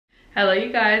Hello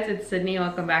you guys, it's Sydney.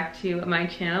 Welcome back to my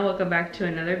channel. Welcome back to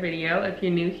another video. If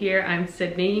you're new here, I'm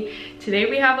Sydney. Today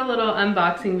we have a little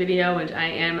unboxing video, which I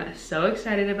am so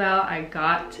excited about. I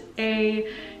got a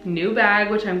new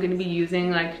bag, which I'm going to be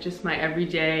using like just my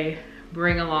everyday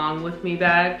bring along with me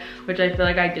bag, which I feel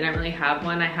like I didn't really have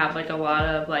one. I have like a lot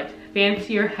of like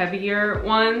fancier, heavier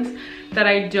ones that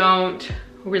I don't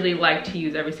really like to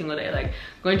use every single day, like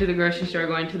going to the grocery store,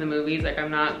 going to the movies. Like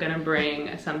I'm not gonna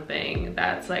bring something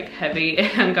that's like heavy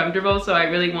and uncomfortable, so I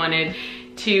really wanted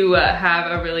to have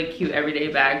a really cute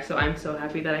everyday bag. So I'm so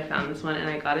happy that I found this one and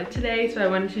I got it today. So I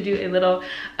wanted to do a little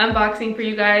unboxing for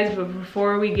you guys, but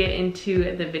before we get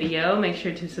into the video, make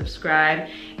sure to subscribe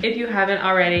if you haven't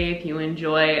already. If you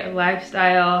enjoy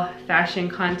lifestyle fashion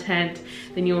content,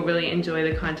 then you will really enjoy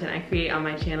the content I create on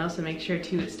my channel. So make sure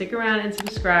to stick around and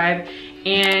subscribe.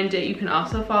 And you can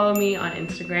also follow me on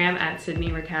Instagram at Sydney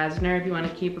Ricasner if you want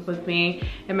to keep up with me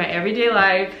in my everyday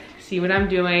life, see what I'm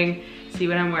doing, see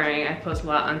what I'm wearing. I post a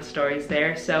lot on stories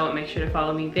there, so make sure to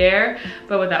follow me there.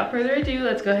 But without further ado,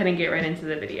 let's go ahead and get right into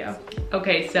the video.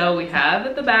 Okay, so we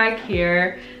have the bag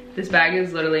here. This bag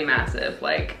is literally massive.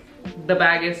 Like the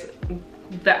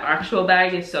actual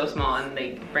bag is so small and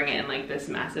they bring it in like this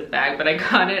massive bag, but I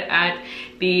got it at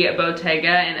the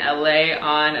Bottega in LA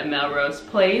on Melrose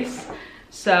Place.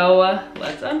 So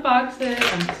let's unbox it.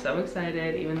 I'm so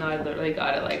excited, even though I literally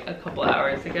got it like a couple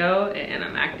hours ago and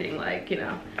I'm acting like, you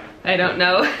know, I don't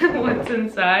know what's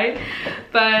inside.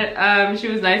 But she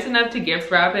was nice enough to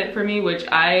gift wrap it for me, which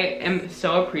I am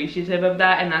so appreciative of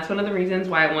that. And that's one of the reasons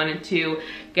why I wanted to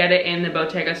get it in the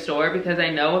Bottega store, because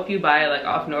I know if you buy like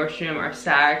off Nordstrom or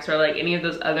Saks or like any of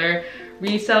those other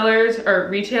resellers or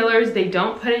retailers, they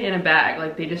don't put it in a bag.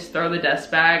 Like they just throw the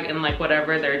dust bag in like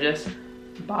whatever, they're just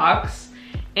box.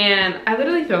 And I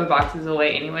literally throw the boxes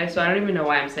away anyway, so I don't even know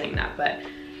why I'm saying that, but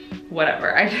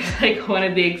whatever. I just like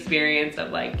wanted the experience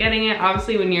of like getting it.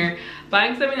 Obviously when you're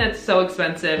buying something that's so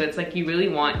expensive, it's like you really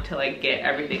want to like get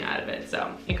everything out of it.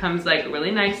 So it comes like really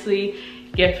nicely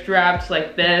gift wrapped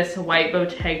like this, white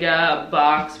Bottega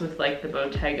box with like the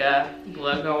Bottega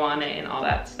logo on it and all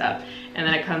that stuff. And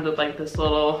then it comes with like this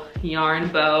little yarn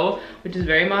bow, which is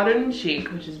very modern and chic,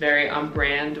 which is very on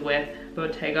brand with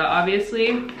Bottega,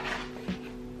 obviously.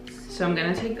 So I'm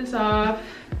gonna take this off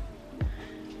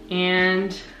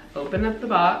and open up the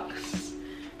box.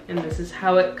 And this is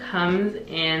how it comes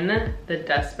in the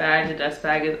dust bag. The dust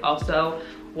bag is also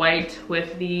white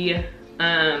with the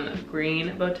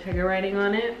green Bottega writing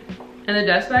on it. And the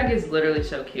dust bag is literally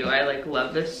so cute. I like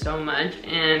love this so much.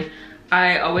 And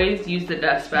I always use the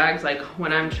dust bags like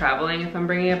when I'm traveling. If I'm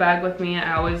bringing a bag with me,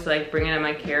 I always like bring it in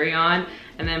my carry-on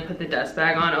and then put the dust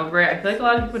bag on over it. I feel like a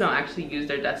lot of people don't actually use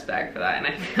their dust bag for that, and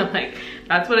I feel like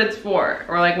that's what it's for.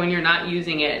 Or like when you're not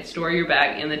using it, store your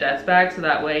bag in the dust bag so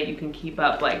that way you can keep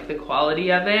up like the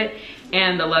quality of it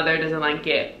and the leather doesn't like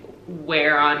get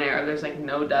wear on it, or there's like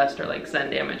no dust or like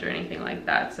sun damage or anything like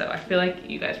that. So I feel like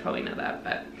you guys probably know that,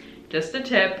 but just a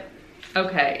tip.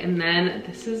 Okay, and then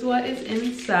this is what is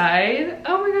inside.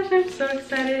 Oh my gosh, I'm so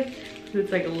excited.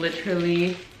 It's like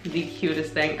literally the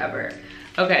cutest thing ever.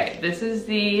 Okay, this is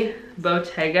the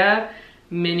Bottega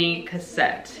mini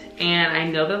cassette. And I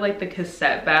know that like the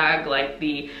cassette bag, like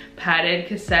the padded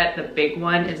cassette, the big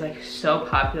one, is like so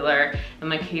popular, and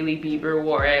like Hailey Bieber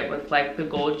wore it with like the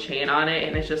gold chain on it,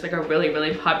 and it's just like a really,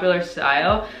 really popular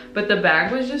style. But the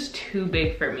bag was just too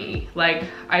big for me. Like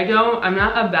I'm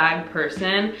not a bag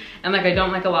person, and like I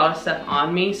don't like a lot of stuff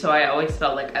on me, so I always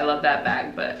felt like I love that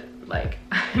bag, but like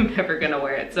I'm never gonna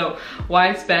wear it. So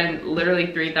why spend literally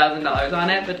 $3,000 on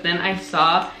it? But then I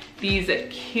saw these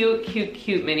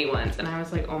cute mini ones and I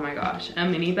was like, oh my gosh, a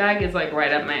mini bag is like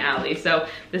right up my alley. So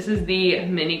this is the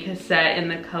mini cassette in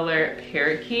the color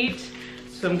parakeet.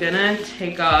 So I'm gonna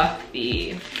take off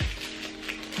the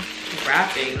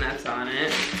wrapping that's on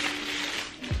it.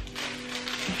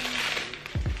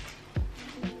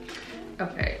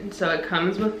 Okay, so it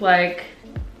comes with like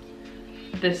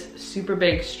this super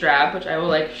big strap, which I will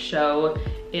like show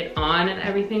it on and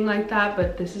everything like that,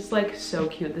 but this is like so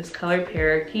cute. This color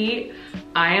parakeet,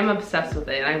 I am obsessed with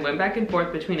it. And I went back and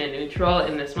forth between a neutral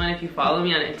and this one. If you follow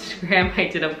me on Instagram, I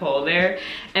did a poll there,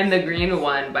 and the green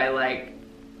won by like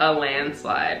a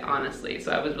landslide, honestly.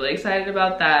 So I was really excited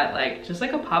about that, like just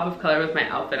like a pop of color with my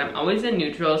outfit. I'm always in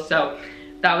neutral, so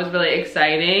that was really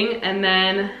exciting. And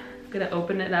then I'm gonna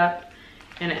open it up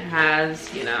and it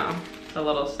has, you know, a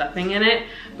little stuffing in it,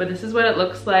 but this is what it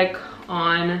looks like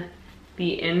on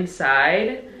the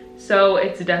inside. So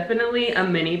it's definitely a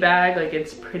mini bag, like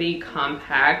it's pretty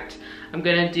compact. I'm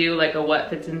gonna do like a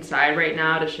what fits inside right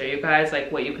now to show you guys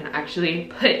like what you can actually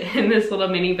put in this little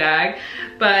mini bag.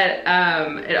 But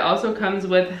it also comes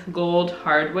with gold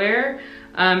hardware.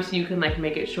 So you can like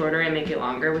make it shorter and make it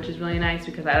longer, which is really nice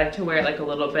because I like to wear it like a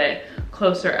little bit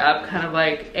closer up, kind of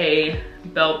like a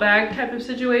belt bag type of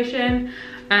situation.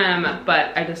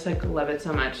 But I just like love it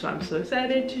so much. So I'm so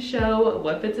excited to show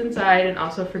what fits inside and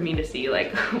also for me to see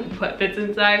like what fits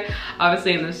inside.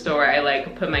 Obviously in the store, I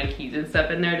like put my keys and stuff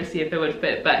in there to see if it would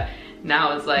fit, but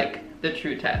now is like the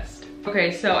true test.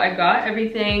 Okay, so I got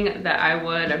everything that I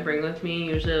would bring with me,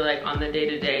 usually like on the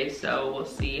day-to-day, so we'll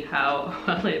see how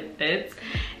well it fits.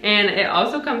 And it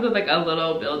also comes with like a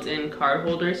little built-in card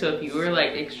holder, so if you were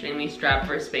like extremely strapped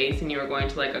for space and you were going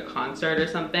to like a concert or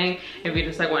something, if you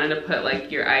just like wanted to put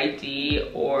like your ID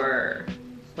or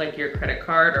like your credit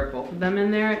card or both of them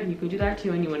in there, and you could do that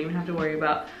too, and you wouldn't even have to worry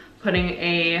about putting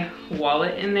a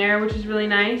wallet in there, which is really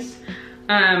nice.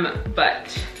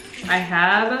 But I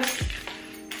have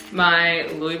my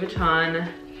Louis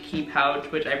Vuitton key pouch,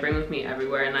 which I bring with me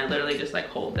everywhere, and I literally just like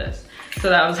hold this. So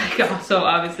that was like also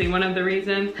obviously one of the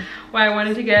reasons why I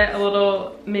wanted to get a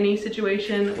little mini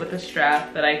situation with a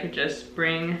strap that I could just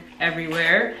bring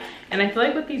everywhere. And I feel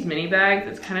like with these mini bags,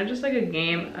 it's kind of just like a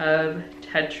game of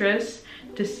Tetris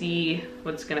to see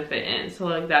what's gonna fit in. So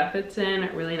like that fits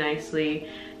in really nicely.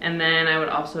 And then I would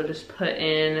also just put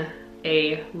in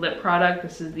a lip product.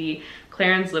 This is the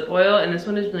Clarins lip oil, and this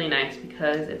one is really nice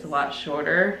because it's a lot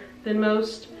shorter than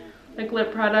most like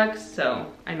lip products,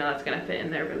 so I know that's gonna fit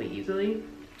in there really easily.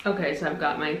 Okay, so I've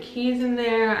got my keys in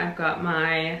there, I've got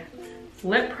my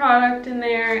lip product in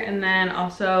there, and then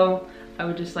also I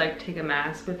would just like take a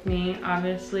mask with me,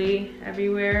 obviously,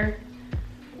 everywhere,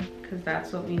 because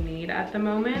that's what we need at the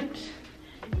moment.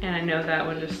 And I know that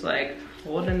would just like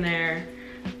hold in there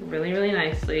really, really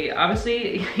nicely.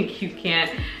 Obviously, like, you can't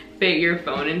fit your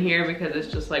phone in here because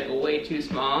it's just like way too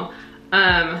small.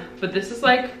 But this is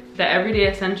like the everyday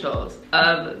essentials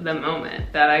of the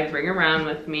moment that I bring around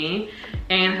with me.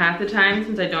 And half the time,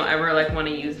 since I don't ever like want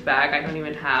to use a bag, I don't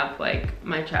even have like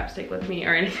my chapstick with me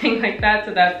or anything like that.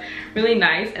 So that's really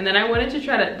nice. And then I wanted to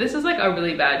try to, this is like a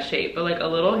really bad shape, but like a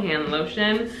little hand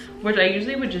lotion, which I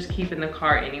usually would just keep in the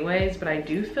car anyways, but I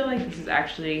do feel like this is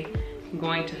actually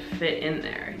going to fit in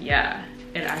there. Yeah,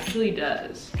 it actually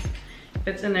does.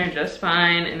 Fits in there just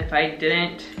fine. And if I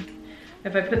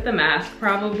put the mask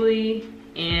probably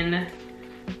in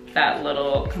that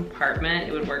little compartment,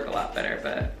 it would work a lot better.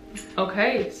 But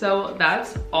okay, so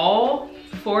that's all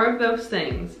 4 of those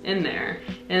things in there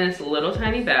in this little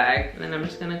tiny bag. And then I'm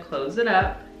just gonna close it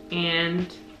up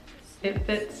and it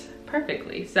fits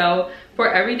perfectly. So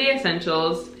for everyday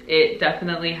essentials, it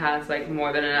definitely has like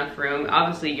more than enough room.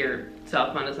 Obviously your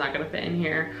cell phone is not gonna fit in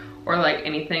here, or like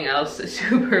anything else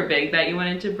super big that you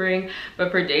wanted to bring,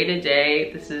 but for day to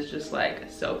day, this is just like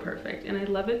so perfect, and I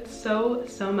love it so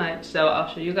much. So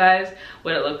I'll show you guys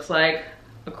what it looks like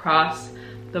across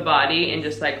the body and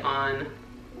just like on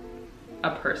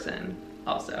a person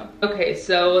also. Okay,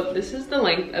 so this is the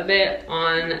length of it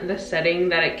on the setting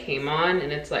that it came on,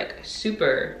 and it's like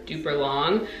super duper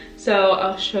long. So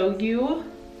I'll show you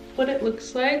what it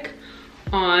looks like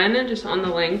on just on the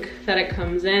length that it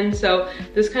comes in. So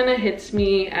this kind of hits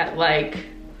me at like,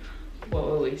 what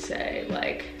would we say,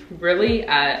 like really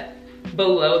at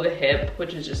below the hip,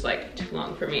 which is just like too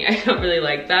long for me. I don't really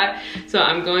like that, so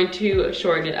I'm going to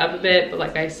shorten it up a bit. But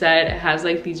like I said, it has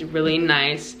like these really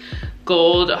nice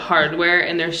gold hardware,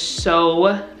 and there's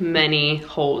so many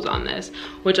holes on this,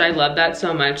 which I love that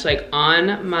so much. Like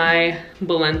on my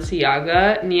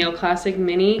Balenciaga Neoclassic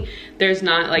Mini, there's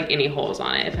not like any holes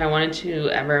on it. If I wanted to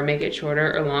ever make it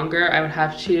shorter or longer, I would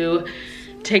have to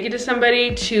take it to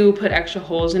somebody to put extra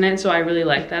holes in it. So I really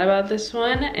like that about this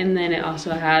one. And then it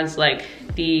also has like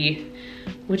the,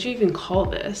 what do you even call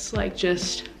this? Like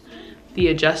just the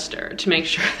adjuster to make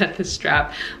sure that the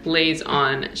strap lays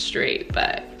on straight.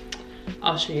 But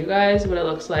I'll show you guys what it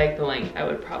looks like, the length I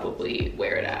would probably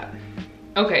wear it at.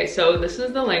 Okay, so this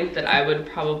is the length that I would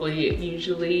probably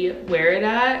usually wear it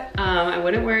at. I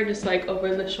wouldn't wear it just like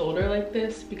over the shoulder like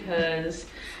this because,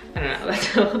 I don't know,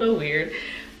 that's a little weird.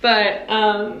 But,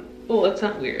 well, it's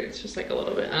not weird, it's just like a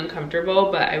little bit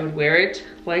uncomfortable, but I would wear it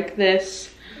like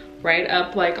this, right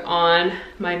up like on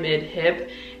my mid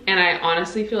hip. And I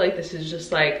honestly feel like this is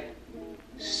just like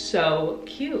so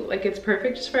cute. Like it's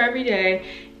perfect just for every day.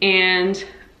 And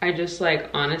I just like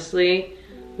honestly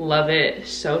love it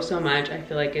so much. I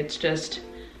feel like it's just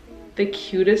the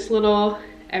cutest little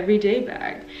everyday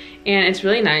bag. And it's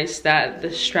really nice that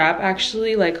the strap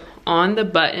actually, like on the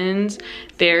buttons,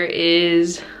 there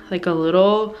is like a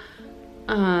little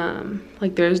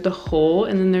like there's the hole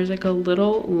and then there's like a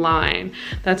little line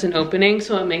that's an opening,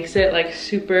 so it makes it like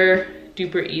super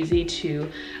duper easy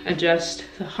to adjust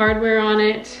the hardware on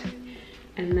it.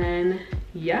 And then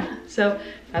yeah, so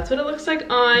that's what it looks like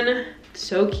on.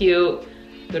 So cute,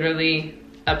 literally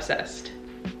obsessed.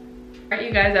 All right,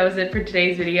 you guys, that was it for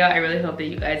today's video. I really hope that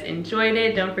you guys enjoyed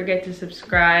it. Don't forget to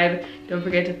subscribe. Don't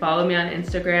forget to follow me on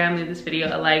Instagram. Leave this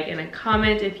video a like and a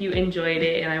comment if you enjoyed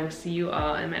it, and I will see you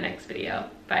all in my next video.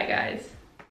 Bye, guys.